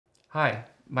Hi,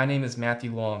 my name is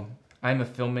Matthew Long. I'm a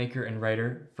filmmaker and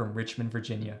writer from Richmond,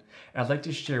 Virginia. And I'd like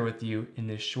to share with you in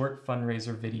this short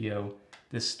fundraiser video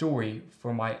the story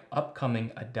for my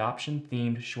upcoming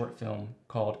adoption-themed short film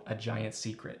called A Giant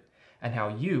Secret, and how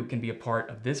you can be a part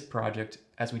of this project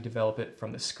as we develop it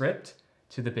from the script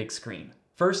to the big screen.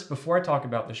 First, before I talk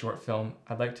about the short film,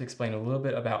 I'd like to explain a little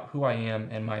bit about who I am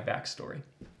and my backstory.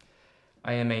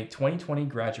 I am a 2020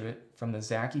 graduate from the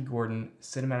Zachy Gordon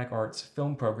Cinematic Arts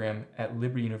Film Program at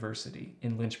Liberty University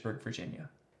in Lynchburg, Virginia.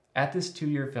 At this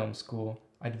two-year film school,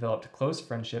 I developed close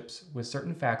friendships with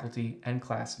certain faculty and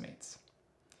classmates.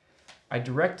 I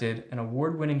directed an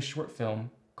award-winning short film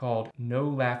called No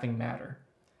Laughing Matter.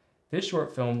 This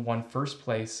short film won first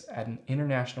place at an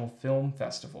international film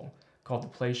festival called the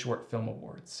Play Short Film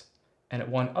Awards, and it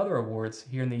won other awards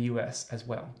here in the US as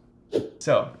well.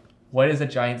 So, what is A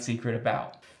Giant Secret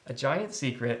about? A Giant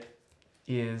Secret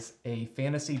is a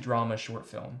fantasy drama short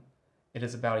film. It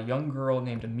is about a young girl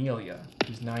named Amelia,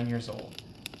 who's 9 years old,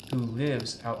 who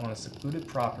lives out on a secluded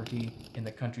property in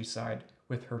the countryside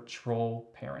with her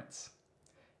troll parents.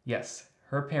 Yes,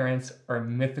 her parents are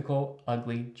mythical,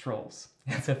 ugly trolls.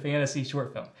 It's a fantasy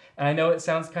short film. And I know it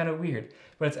sounds kind of weird,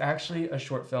 but it's actually a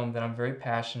short film that I'm very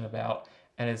passionate about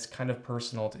and is kind of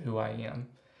personal to who I am.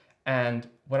 And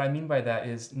what I mean by that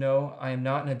is, no, I am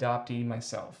not an adoptee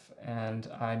myself, and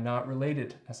I'm not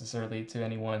related necessarily to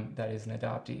anyone that is an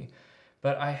adoptee.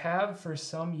 But I have, for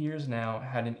some years now,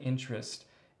 had an interest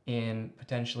in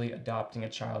potentially adopting a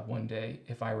child one day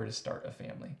if I were to start a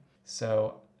family.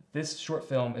 So this short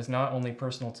film is not only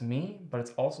personal to me, but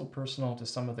it's also personal to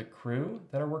some of the crew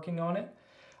that are working on it.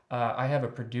 I have a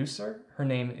producer. Her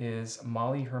name is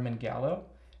Molly Herman Gallo.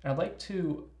 And I'd like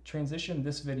to transition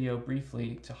this video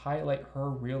briefly to highlight her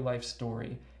real-life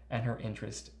story and her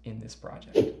interest in this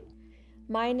project.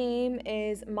 My name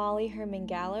is Molly Herman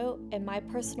Gallo, and my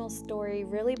personal story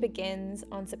really begins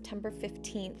on September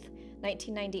 15th,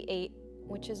 1998,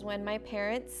 which is when my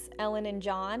parents, Ellen and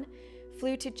John,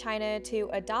 flew to China to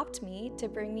adopt me to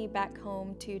bring me back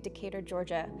home to Decatur,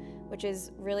 Georgia, which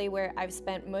is really where I've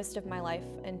spent most of my life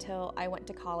until I went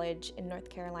to college in North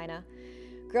Carolina.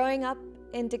 Growing up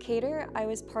in Decatur, I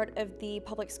was part of the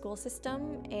public school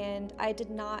system, and I did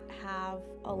not have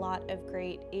a lot of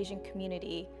great Asian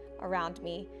community around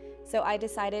me. So I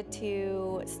decided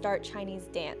to start Chinese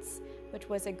dance, which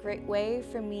was a great way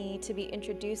for me to be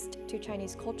introduced to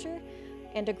Chinese culture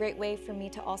and a great way for me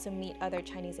to also meet other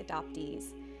Chinese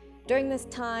adoptees. During this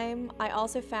time, I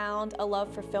also found a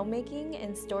love for filmmaking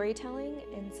and storytelling,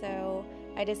 and so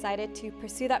I decided to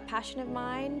pursue that passion of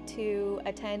mine to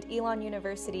attend Elon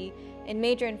University and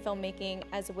major in filmmaking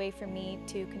as a way for me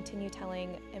to continue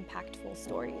telling impactful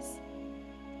stories.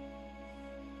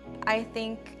 I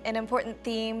think an important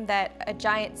theme that A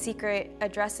Giant Secret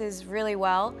addresses really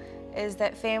well is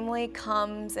that family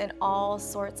comes in all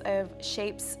sorts of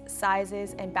shapes,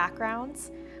 sizes, and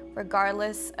backgrounds,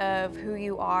 regardless of who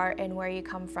you are and where you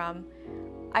come from.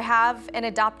 I have an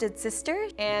adopted sister,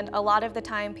 and a lot of the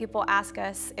time people ask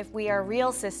us if we are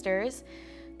real sisters,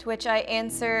 to which I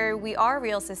answer we are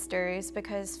real sisters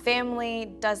because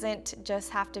family doesn't just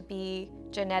have to be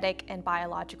genetic and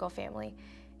biological family.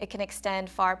 It can extend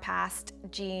far past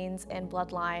genes and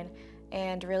bloodline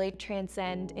and really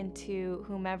transcend into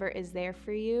whomever is there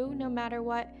for you no matter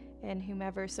what, and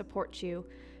whomever supports you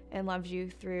and loves you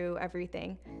through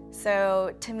everything.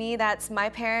 So to me, that's my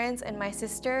parents and my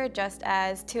sister, just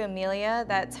as to Amelia,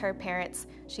 that's her parents.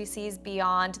 She sees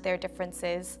beyond their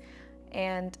differences.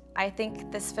 And I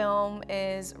think this film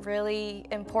is really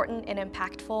important and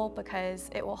impactful because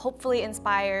it will hopefully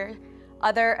inspire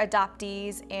other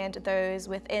adoptees and those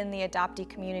within the adoptee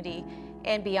community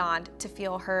and beyond to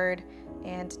feel heard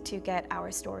and to get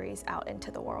our stories out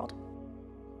into the world.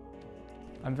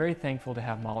 I'm very thankful to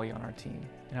have Molly on our team,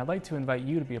 and I'd like to invite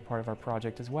you to be a part of our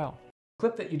project as well. The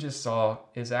clip that you just saw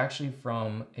is actually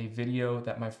from a video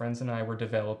that my friends and I were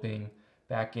developing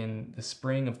back in the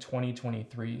spring of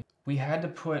 2023. We had to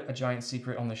put A Giant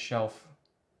Secret on the shelf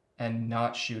and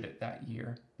not shoot it that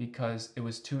year because it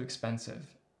was too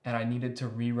expensive, and I needed to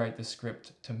rewrite the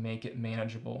script to make it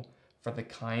manageable for the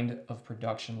kind of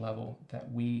production level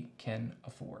that we can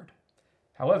afford.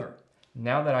 However,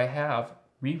 now that I have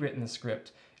rewritten the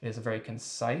script, it is a very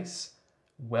concise,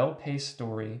 well-paced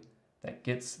story that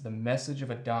gets the message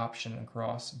of adoption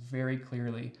across very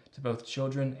clearly to both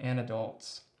children and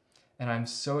adults. And I'm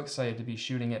so excited to be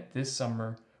shooting it this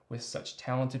summer with such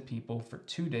talented people for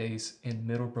 2 days in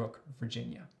Middlebrook,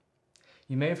 Virginia.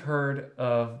 You may have heard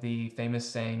of the famous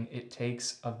saying, "It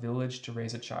takes a village to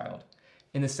raise a child."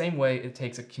 In the same way, it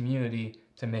takes a community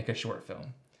to make a short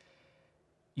film.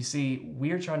 You see,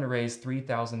 we're trying to raise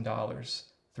 $3,000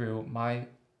 through my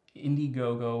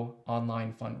Indiegogo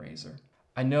online fundraiser.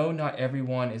 I know not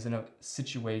everyone is in a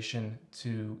situation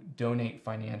to donate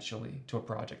financially to a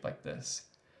project like this,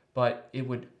 but it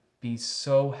would be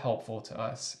so helpful to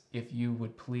us if you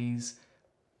would please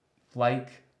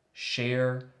like,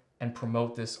 share, and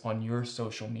promote this on your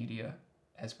social media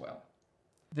as well.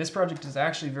 This project is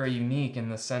actually very unique in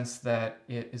the sense that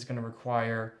it is going to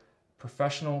require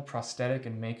professional prosthetic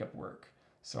and makeup work.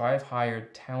 So I've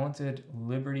hired talented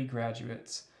Liberty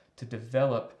graduates to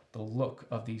develop the look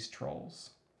of these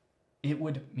trolls. It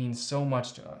would mean so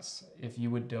much to us if you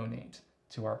would donate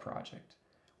to our project.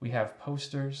 We have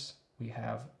posters, we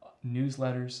have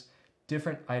newsletters,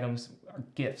 different items,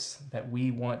 gifts that we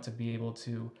want to be able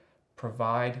to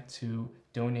provide to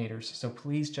donators. So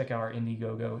please check out our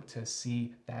Indiegogo to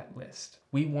see that list.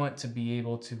 We want to be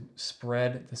able to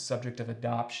spread the subject of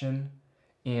adoption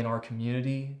in our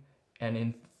community and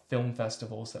in film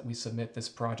festivals that we submit this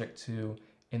project to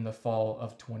in the fall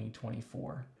of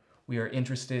 2024. We are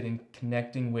interested in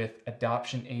connecting with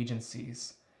adoption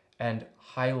agencies and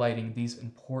highlighting these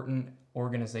important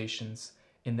organizations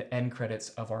in the end credits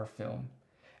of our film.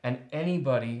 And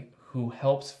anybody who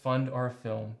helps fund our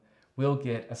film will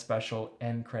get a special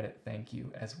end credit thank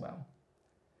you as well.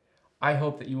 I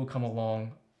hope that you will come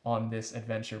along on this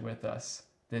adventure with us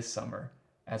this summer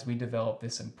as we develop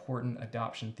this important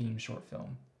adoption themed short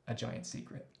film, A Giant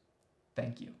Secret.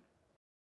 Thank you.